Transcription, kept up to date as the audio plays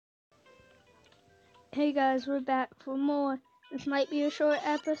Hey guys, we're back for more. This might be a short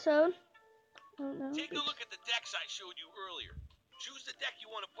episode. I don't know. Take a look at the decks I showed you earlier. Choose the deck you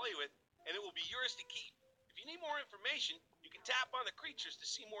want to play with, and it will be yours to keep. If you need more information, you can tap on the creatures to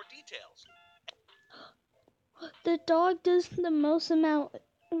see more details. The dog does the most amount.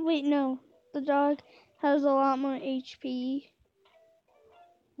 Wait, no. The dog has a lot more HP.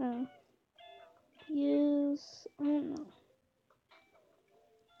 Oh. Use. I don't know.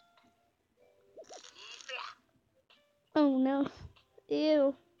 Oh no.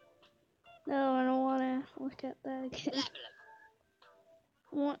 Ew. No, I don't want to look at that again.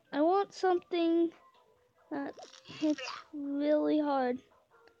 I want something that hits really hard.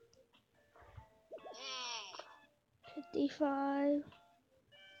 55.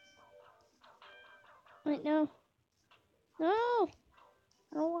 Wait, no. No!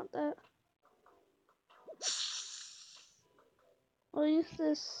 I don't want that. I'll use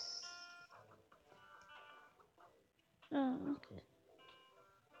this. Oh, okay.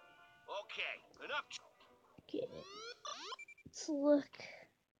 Okay, enough. Okay. Let's look.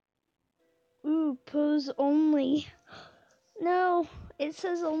 Ooh, pose only. No, it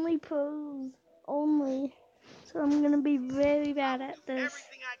says only pose only. So I'm gonna be very bad at this.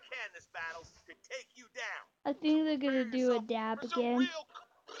 Everything I can this battle to take you down. I think they're gonna do a dab again.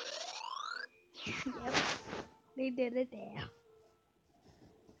 Yep, they did a dab.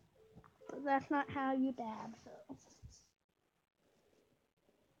 But that's not how you dab, so.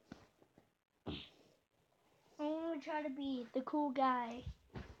 I'm gonna try to be the cool guy,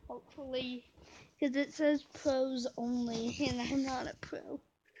 hopefully, because it says pros only, and I'm not a pro.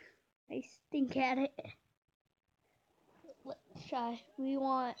 I stink at it. Let's try. We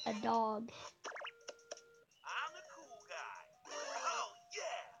want a dog. I'm the cool guy. Oh,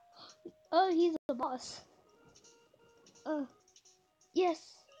 yeah. Oh, he's the boss. Oh,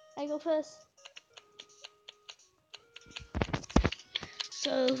 yes. I go first.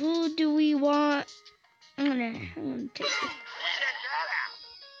 So, who do we want? I'm gonna take it. Check that out.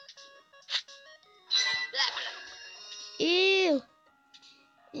 Ew.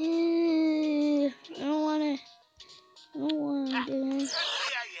 Ew. I don't wanna do it. See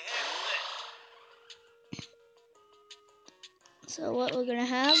how you handle this. So what we're gonna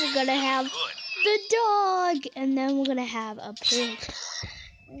have the dog, and then we're gonna have a pig.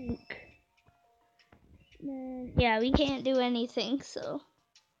 Yeah, we can't do anything, so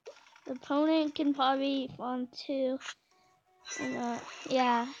the opponent can probably farm too.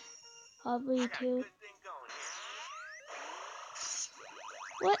 Yeah, probably too.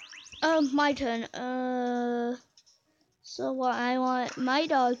 What? Oh, my turn. So what I want my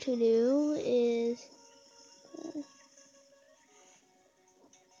dog to do is,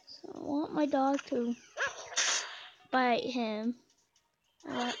 so I want my dog to bite him. I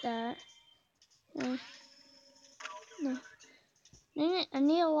want that. No. I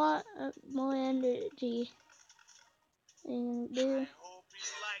need a lot more energy. Do.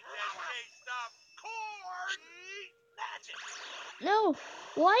 No,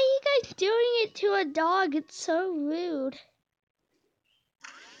 why are you guys doing it to a dog? It's so rude.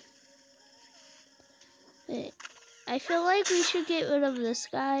 Wait, I feel like we should get rid of this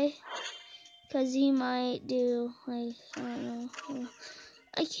guy, because he might do, like, I don't know.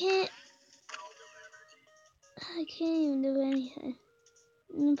 I can't even do anything.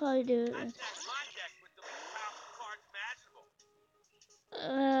 I can probably do it.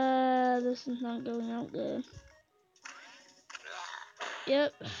 This is not going out good.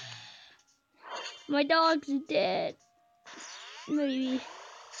 Yep. My dog's dead. Maybe.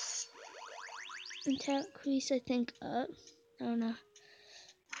 Attack crease, I think, up. I don't know.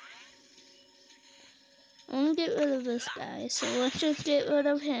 I want to get rid of this guy, so let's just get rid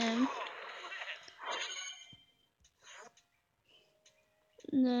of him.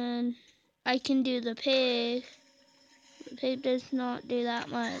 And then I can do the pig. The pig does not do that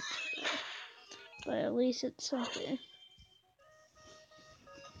much, but at least it's something.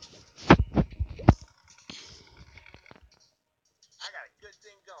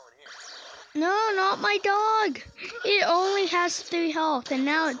 No, not my dog. It only has 3 health, and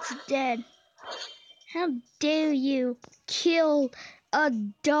now it's dead. How dare you kill a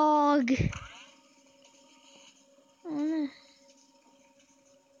dog?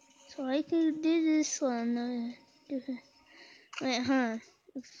 So I can do this one. Wait, huh?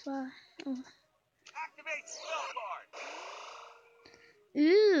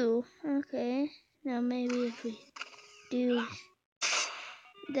 Ooh, okay. Now maybe if we do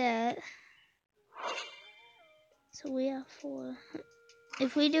that. So we have 4.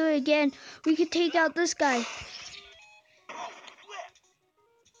 If we do it again, we could take out this guy.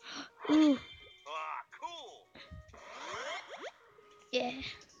 Ooh. Yeah.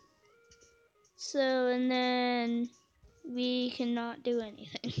 So, and then we cannot do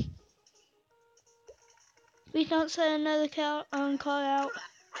anything. We can't set another card out.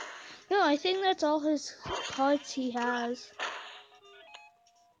 No, I think that's all his cards he has.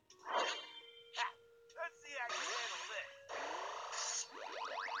 Let's see how you handle this.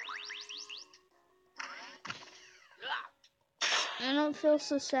 I don't feel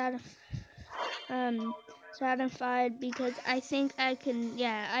so satisfied because I think I can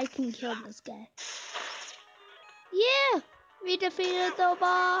kill this guy. Yeah! We defeated the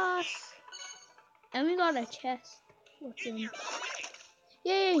boss! And we got a chest. What's in?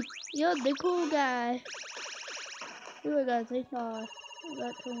 Yay! You're the cool guy. Ooh, I got 3 cards. I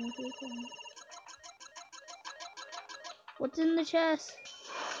got 23 coins. What's in the chest?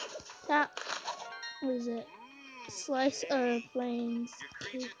 That. What is it? Slice of brains.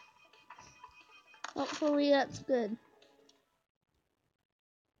 Hopefully that's good.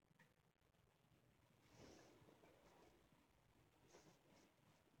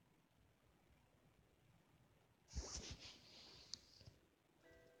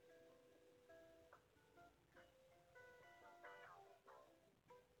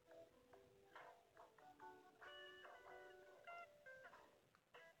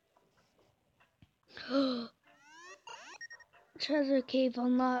 Treasure cave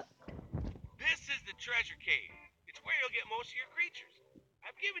unlocked. This is the treasure cave. It's where you'll get most of your creatures.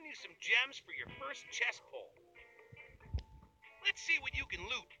 I've given you some gems for your first chest pull. Let's see what you can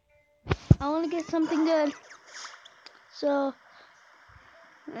loot. I want to get something good. So,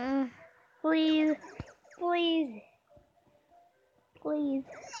 please,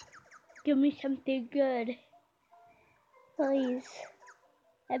 give me something good. Please.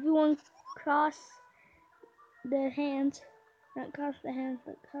 Everyone cross the hands. Not cross the hands,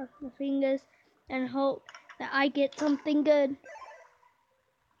 but cross the fingers. And hope that I get something good.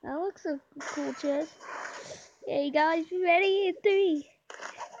 That looks a cool chest. Okay, guys, you ready? In 3.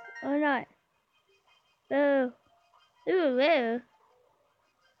 Or not. Oh. Ooh.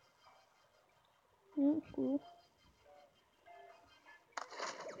 Cool.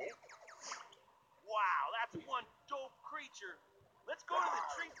 Wow, that's one dope creature. Let's go to the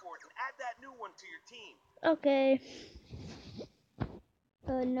tree fort and add that new one to your team. Okay.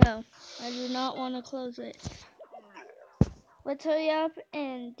 No. I do not want to close it. Let's hurry up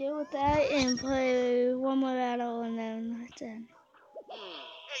and deal with that and play one more battle and then that's it.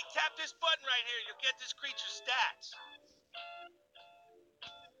 Hey, tap this button right here. You'll get this creature's stats.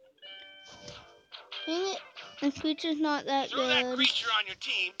 Dang it. This creature's not that Throw good. that creature on your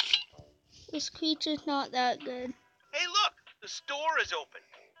team. This creature's not that good. Hey, look. The store is open.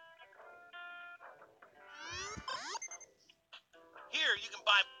 Here, you can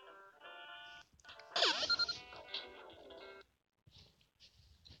buy...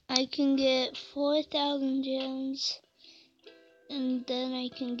 I can get 4,000 gems and then I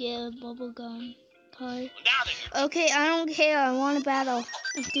can get a bubblegum card. Okay, I don't care. I want a battle.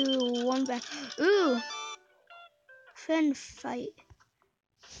 Let's do one battle. Ooh! Finn fight.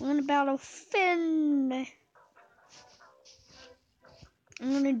 I'm gonna battle Finn.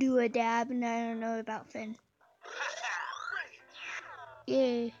 I'm gonna do a dab and I don't know about Finn.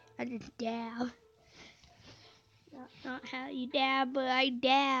 Yay, I just dab. Not how you dab, but I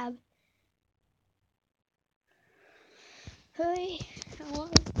dab. Hey, I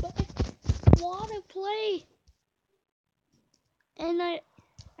wanna play. And I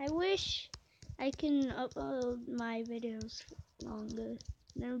wish I can upload my videos longer.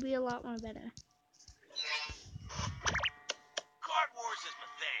 That would be a lot more better. Cardwars is my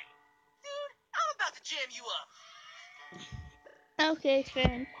thing. Dude, I'm about to jam you up. Okay,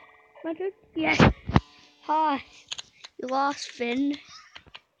 Finn. My turn? Yes. Hi. You lost, Finn.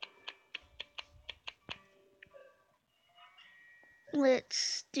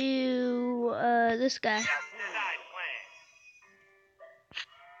 Let's do this guy. Just as I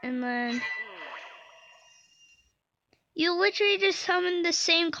planned. And then you literally just summoned the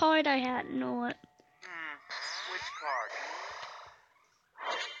same card I had. You know what? Which card?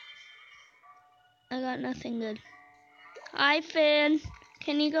 I got nothing good. Hi, Finn.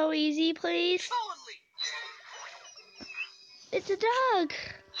 Can you go easy, please? Totally. It's a dog.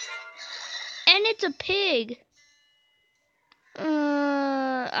 And it's a pig.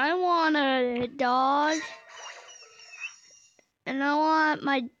 I want a dog. And I want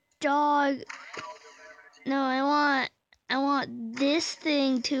my dog. No, I want this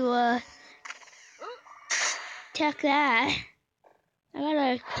thing to attack that. I got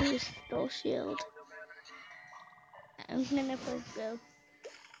a crystal shield. I'm gonna first go.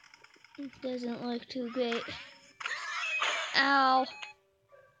 It doesn't look too great. Ow.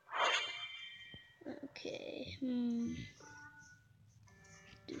 Okay.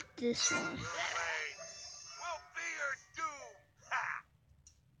 Do this one. Will be your doom. Ha!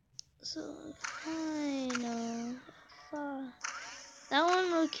 So final. That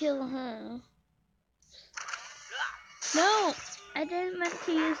one will kill her. No, I didn't meant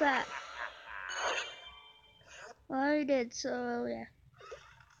to use that. Well, I already did. So yeah.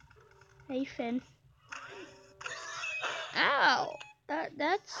 Hey Finn. Ow!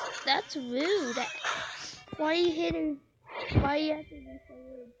 That's rude. Why are you hitting? Why are you have to be so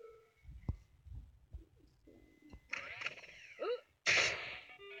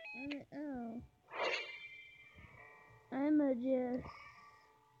rude? Oh. I'ma just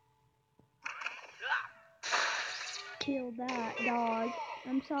kill that dog.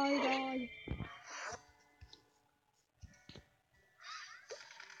 I'm sorry, dog.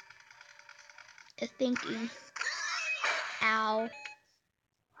 It's thinking. Ow.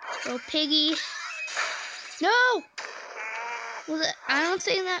 Little piggy. No! Well, I don't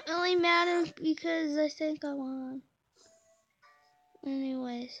think that really matters because I think I won.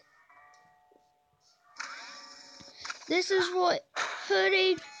 Anyways. This is what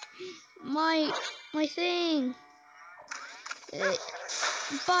hurting my thing.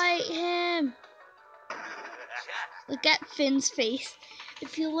 Bite him. Look at Finn's face.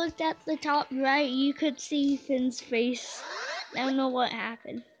 If you looked at the top right, you could see Finn's face. I don't know what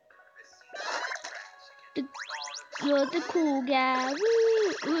happened. You're the cool guy. Woo!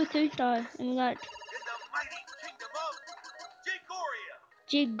 Ooh, 3-star. And we got In the mighty kingdom of Jigoria.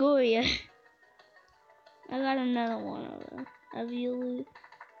 Jigoria. I got another one of you.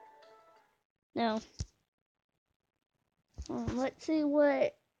 No. Let's see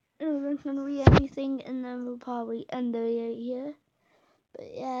what. There's gonna be anything, and then we'll probably end it here.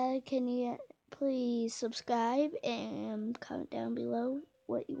 But yeah, can you please subscribe and comment down below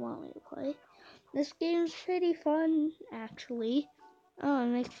what you want me to play? This game's pretty fun, actually. Oh,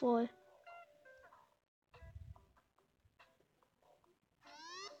 next floor.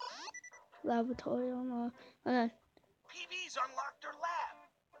 Laboratory on. PB's unlocked their lab.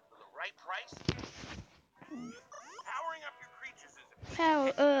 For the right price, powering up your creatures is a Power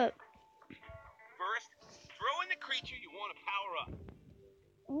up. First, throw in the creature you want to power up.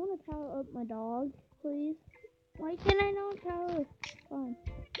 I want to power up my dog, please. Why can't I not power? Fine.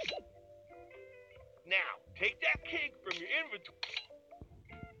 Now, take that cake from your inventory.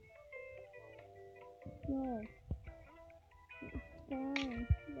 No. Fine.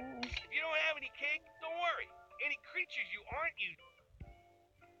 Yeah. If you don't have any cake, don't worry. Any creatures you aren't using.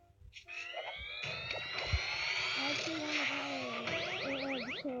 I actually want to power it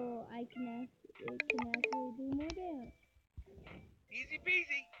so it can actually do more damage. Easy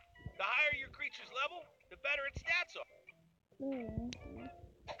peasy. The higher your creature's level, the better its stats are.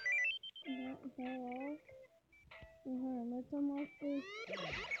 Let's unlock this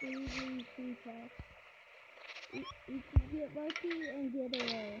easy feature. You can get lucky and get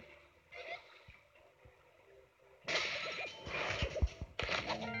away.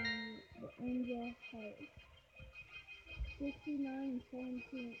 The angel heart. 69 and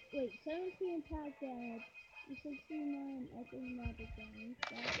 17. Wait, 17 attack damage. 69 echoing magic damage.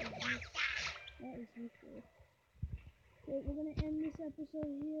 That is useful. Okay, we're gonna end this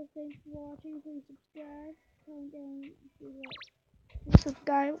episode here. Thanks for watching. Please subscribe. Comment down below. Please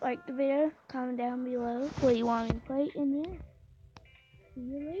subscribe, like the video, comment down below what you want me to play, and yeah. See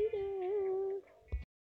you later.